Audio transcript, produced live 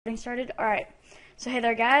Getting started. All right. So hey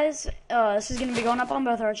there, guys. This is going to be going up on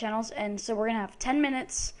both our channels, and so we're going to have 10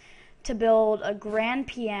 minutes to build a grand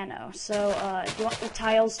piano. So if you want the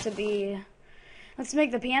tiles to be, let's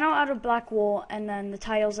make the piano out of black wool, and then the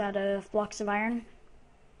tiles out of blocks of iron.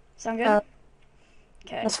 Sound good?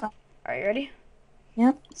 Okay. That's fine. Are you ready?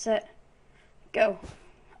 Yep. Set. Go.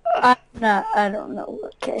 I'm not. I don't know.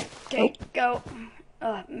 Okay. Okay. Go.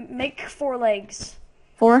 Make 4 legs.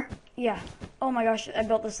 4? Yeah. Oh my gosh, I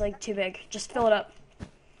built this leg too big. Just fill it up.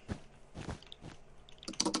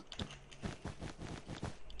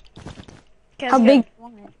 How big do you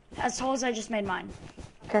want it? As tall as I just made mine.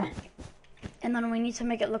 Okay. And then we need to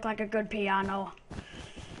make it look like a good piano.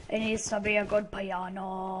 It needs to be a good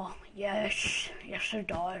piano. Yes. Yes, it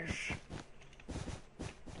does.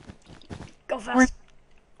 Go fast.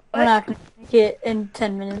 We're not going to make it in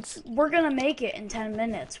 10 minutes. We're going to make it in 10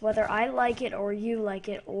 minutes, whether I like it or you like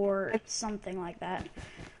it or something like that.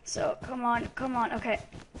 So, come on, come on. Okay.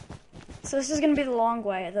 So this is going to be the long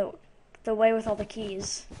way, the way with all the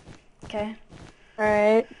keys. Okay?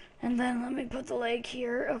 Alright. And then let me put the leg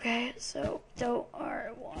here. Okay, so do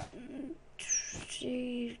are 1,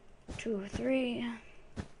 2, 3.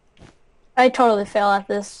 I totally fail at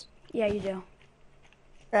this. Yeah, you do.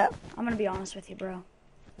 Crap. I'm gonna be honest with you, bro.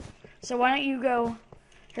 So why don't you go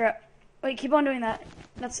here? Wait, keep on doing that.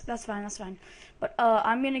 That's fine. That's fine. But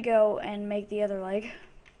I'm gonna go and make the other leg.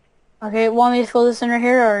 Okay, want me to fill this in right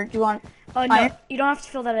here, or do you want? No, you don't have to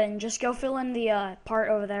fill that in. Just go fill in the part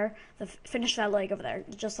over there. Finish that leg over there,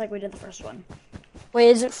 just like we did the first one. Wait,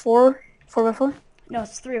 is it 4 by 4? No,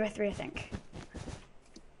 it's 3 by 3, I think.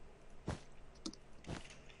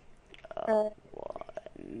 1,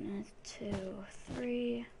 2,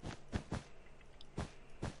 3.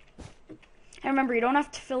 And remember, you don't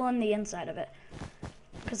have to fill in the inside of it,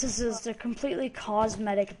 because this is a completely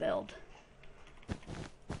cosmetic build.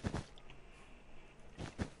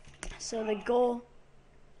 So the goal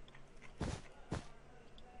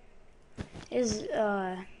is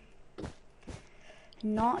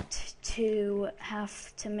not to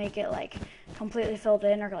have to make it like completely filled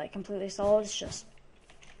in or like completely solid. It's just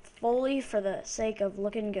fully for the sake of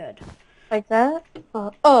looking good. Like that?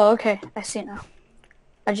 Oh, okay. I see now.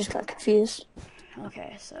 I just got confused.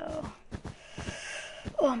 Okay, so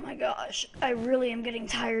oh my gosh, I really am getting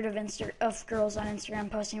tired of girls on Instagram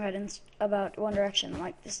posting about One Direction,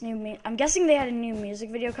 like this new. I'm guessing they had a new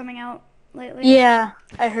music video coming out lately. Yeah,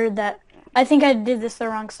 I heard that. I think I did this the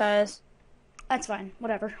wrong size. That's fine.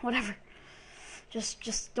 Whatever.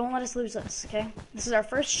 Just don't let us lose this, okay? This is our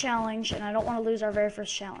first challenge, and I don't want to lose our very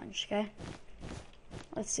first challenge, okay?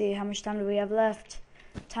 Let's see, how much time do we have left?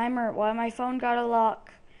 Timer. Why my phone got a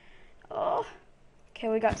lock? Oh. Okay,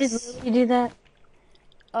 we got. Did Lily do that?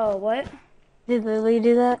 Oh, what? Did Lily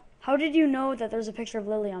do that? How did you know that there's a picture of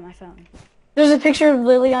Lily on my phone? There's a picture of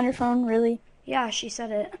Lily on your phone, really? Yeah, she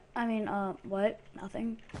said it. I mean, what?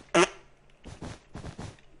 Nothing.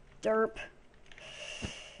 Derp.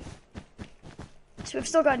 So we've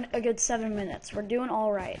still got a good 7 minutes. We're doing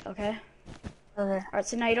all right, okay? Okay. Alright,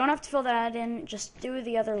 so now you don't have to fill that in. Just do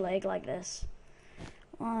the other leg like this.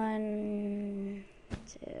 1,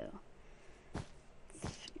 2.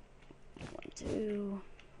 1, 2.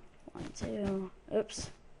 1, 2.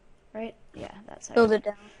 Oops. Right? Yeah, that's how. Build it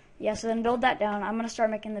down. Yeah, so then build that down. I'm going to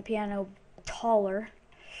start making the piano taller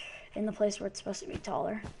in the place where it's supposed to be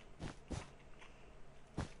taller.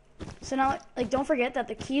 So now, like, don't forget that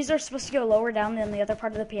the keys are supposed to go lower down than the other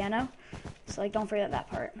part of the piano. So, like, don't forget that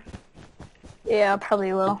part. Yeah, I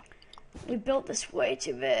probably will. We built this way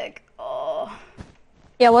too big. Oh.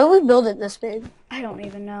 Yeah, why would we build it this big? I don't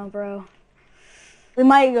even know, bro. We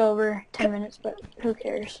might go over 10 minutes, but who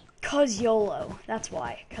cares? 'Cause YOLO. That's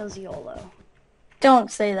why. 'Cause YOLO.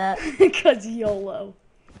 Don't say that. 'Cause YOLO.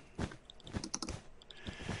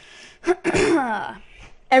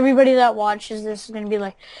 Everybody that watches this is going to be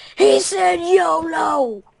like, he said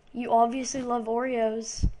YOLO! You obviously love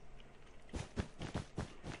Oreos.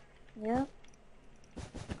 Yep.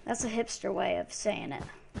 That's a hipster way of saying it.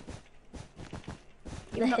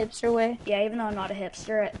 The hipster way? Yeah, even though I'm not a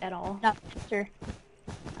hipster at all. Not hipster.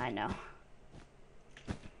 I know.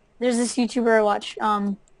 There's this YouTuber I watch,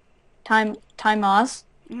 Time Moss.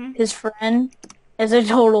 Mm-hmm. His friend is a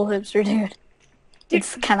total hipster dude.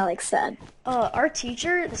 It's kind of like sad. Our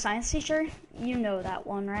teacher, the science teacher, you know that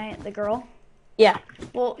one, right? The girl? Yeah.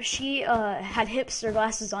 Well, she had hipster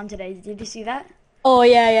glasses on today. Did you see that? Oh,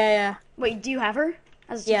 yeah. Wait, do you have her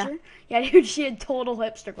as a teacher? Yeah, dude, she had total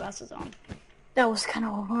hipster glasses on. That was kind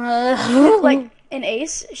of... Like, in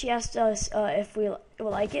Ace, she asked us if we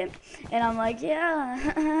like it, and I'm like,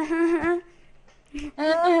 yeah.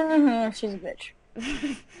 She's a bitch.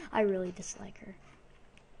 I really dislike her.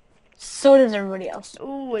 So does everybody else.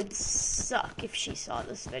 Ooh, it'd suck if she saw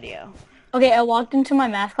this video. Okay, I walked into my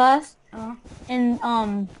math class, Uh-huh. and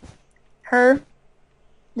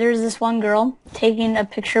there's this one girl taking a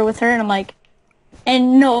picture with her, and I'm like,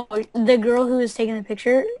 and no, the girl who was taking the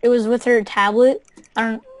picture, it was with her tablet.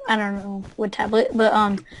 I don't know what tablet,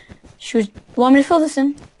 but she was. Want me to fill this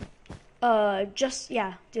in?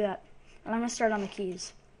 Yeah, do that. And I'm gonna start on the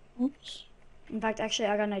keys. Oops. In fact, actually,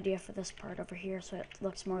 I got an idea for this part over here, so it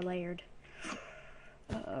looks more layered.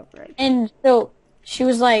 Right. And so she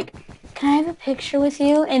was like, "Can I have a picture with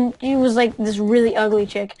you?" And she was like this really ugly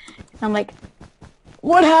chick. And I'm like,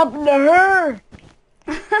 "What happened to her?"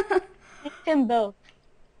 Tim both.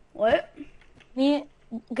 What?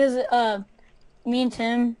 Because me and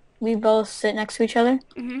Tim, we both sit next to each other,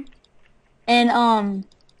 Mm-hmm. and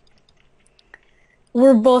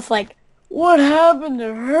we're both like, "What happened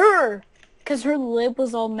to her?" Because her lip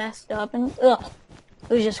was all messed up, and ugh,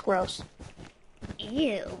 it was just gross.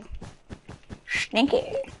 Ew.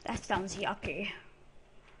 Stinky. That sounds yucky.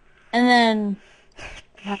 And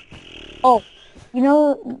then, oh, you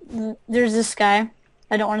know, there's this guy.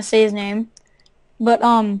 I don't want to say his name, but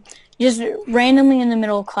just randomly in the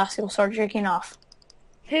middle of class, he'll start jerking off.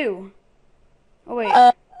 Who? Oh wait.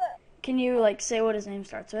 Uh, Can you like say what his name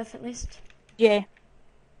starts with at least? Jay.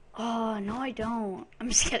 Oh no, I don't. I'm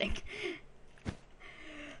just kidding.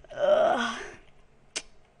 Ugh.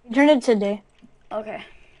 Turn it to Day. Okay.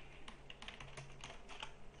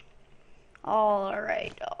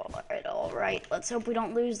 Alright. Let's hope we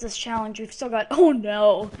don't lose this challenge. We've still got, oh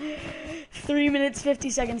no, 3 minutes, 50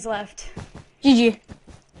 seconds left. GG.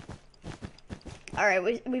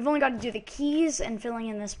 Alright, we've only got to do the keys and filling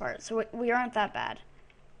in this part, so we aren't that bad.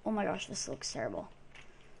 Oh my gosh, this looks terrible.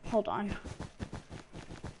 Hold on.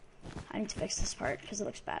 I need to fix this part because it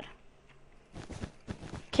looks bad.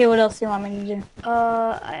 Okay, what else do you want me to do?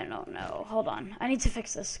 I don't know. Hold on. I need to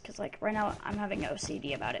fix this because, like, right now I'm having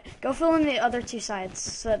OCD about it. Go fill in the other two sides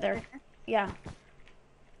so that they're, yeah.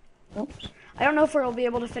 Oops. I don't know if we'll be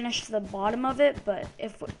able to finish the bottom of it, but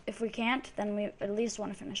if we can't, then we at least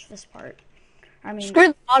want to finish this part. I mean, Screw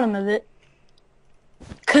the bottom of it.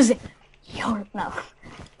 Cause you're no.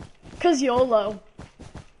 Cause YOLO.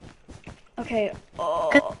 Okay.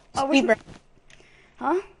 Oh, I wish.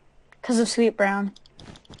 Huh? Cause of Sweet Brown.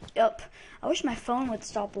 Yep. I wish my phone would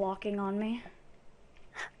stop locking on me.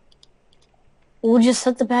 We'll just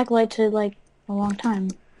set the backlight to like a long time.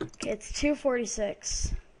 Okay, it's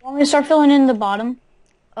 2:46. Want me to start filling in the bottom?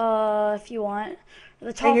 If you want.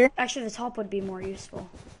 The top, here? actually, the top would be more useful.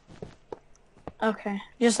 Okay,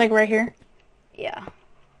 just like right here. Yeah.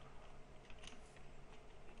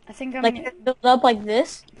 I think I'm Like build up like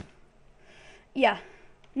this. Yeah.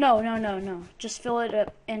 No. Just fill it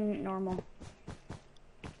up in normal.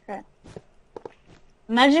 Okay.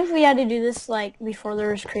 Imagine if we had to do this like before there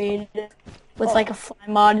was creative, with Oh. like a fly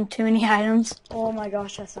mod and too many items. Oh my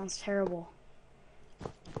gosh, that sounds terrible.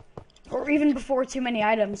 Or even before too many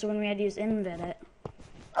items when we had to use invid.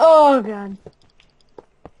 Oh god.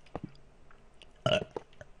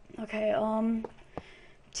 Okay,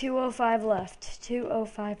 205 left.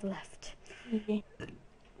 205 left. GG.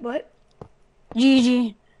 What?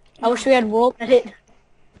 GG. I wish we had world edit.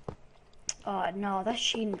 No, that's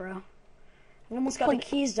cheating, bro. We almost got the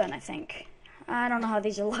keys done, I think. I don't know how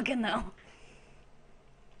these are looking, though.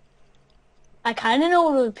 I kind of know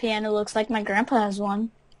what a piano looks like. My grandpa has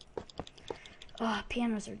one.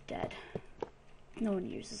 Pianos are dead. No one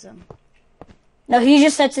uses them. No, he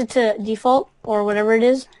just sets it to default or whatever it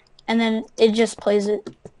is, and then it just plays it.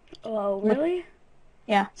 Oh, really?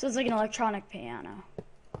 Yeah. So it's like an electronic piano.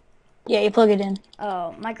 Yeah, you plug it in.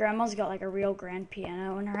 Oh, my grandma's got like a real grand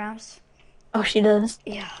piano in her house. Oh, she does.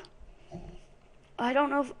 Yeah. I don't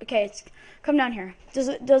know if, okay, come down here. Does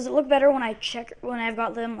it look better when I've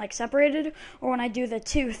got them like separated, or when I do the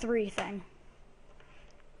 2-3 thing?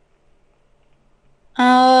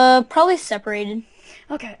 Probably separated.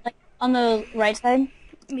 Okay. Like on the right side.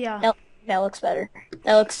 Yeah. That looks better.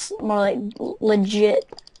 That looks more like legit.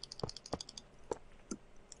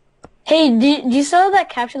 Hey, did you saw that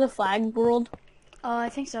capture the flag world? I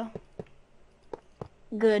think so.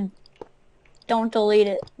 Good. Don't delete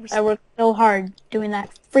it. I worked so hard doing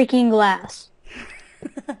that freaking glass.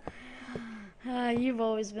 You've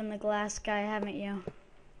always been the glass guy, haven't you?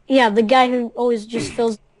 Yeah, the guy who always just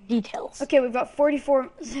fills details. Okay, we've got 44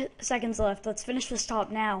 seconds left. Let's finish this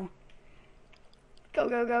top now. Go,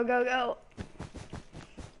 go, go, go, go.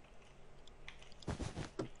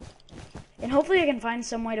 And hopefully I can find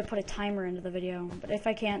some way to put a timer into the video. But if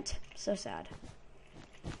I can't, so sad.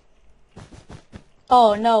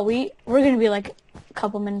 Oh no, we're gonna be like a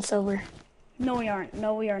couple minutes over. No, we aren't.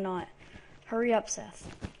 No, we are not. Hurry up, Seth.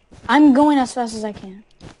 I'm going as fast as I can.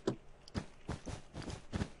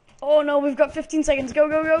 Oh no, we've got 15 seconds. Go,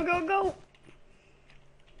 go, go, go, go.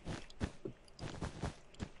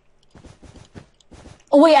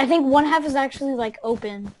 Oh wait, I think one half is actually like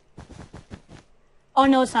open. Oh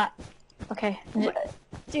no, it's not. Okay.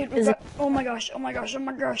 Dude, we've got, oh my gosh, oh my gosh, oh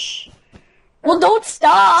my gosh. Well, don't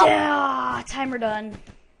stop. Yeah, timer done.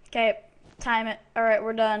 Okay, time it. All right,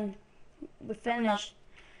 we're done. We finished.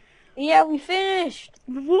 Yeah, we finished.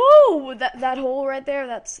 Whoa, that hole right there,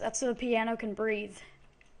 that's so the piano can breathe.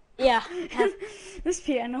 Yeah. This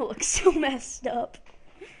piano looks so messed up.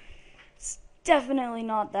 It's definitely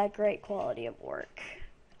not that great quality of work.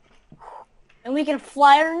 And we can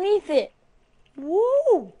fly underneath it.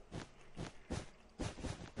 Woo!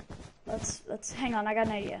 Let's hang on, I got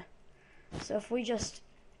an idea. So if we just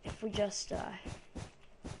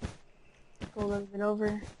Go a little bit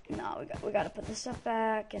over. no, we gotta put this stuff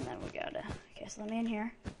back, and then we gotta, okay, so let me in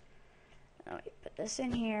here. Oh, wait, put this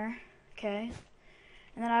in here, okay.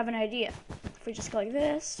 And then I have an idea. If we just go like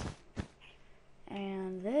this,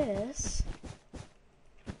 and this,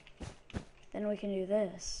 then we can do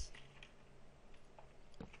this.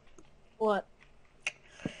 What?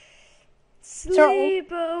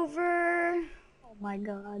 Sleepover. Oh my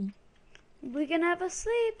god. We can have a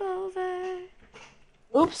sleepover.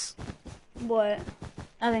 Oops. What?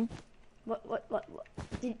 Nothing. What?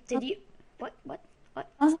 Did you? What?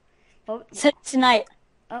 Huh? Oh, Tonight.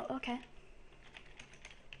 oh, okay.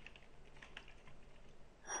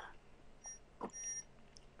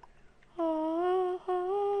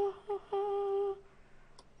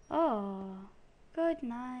 Oh, good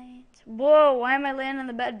night. Whoa, why am I laying in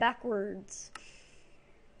the bed backwards?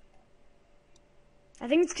 I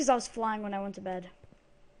think it's because I was flying when I went to bed.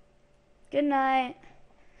 Good night.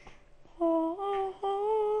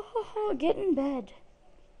 Get in bed.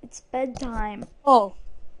 It's bedtime. Oh.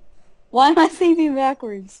 Why am I sleeping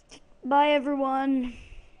backwards? Bye, everyone.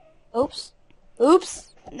 Oops.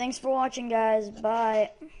 Oops. Thanks for watching, guys.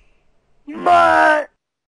 Bye. Bye.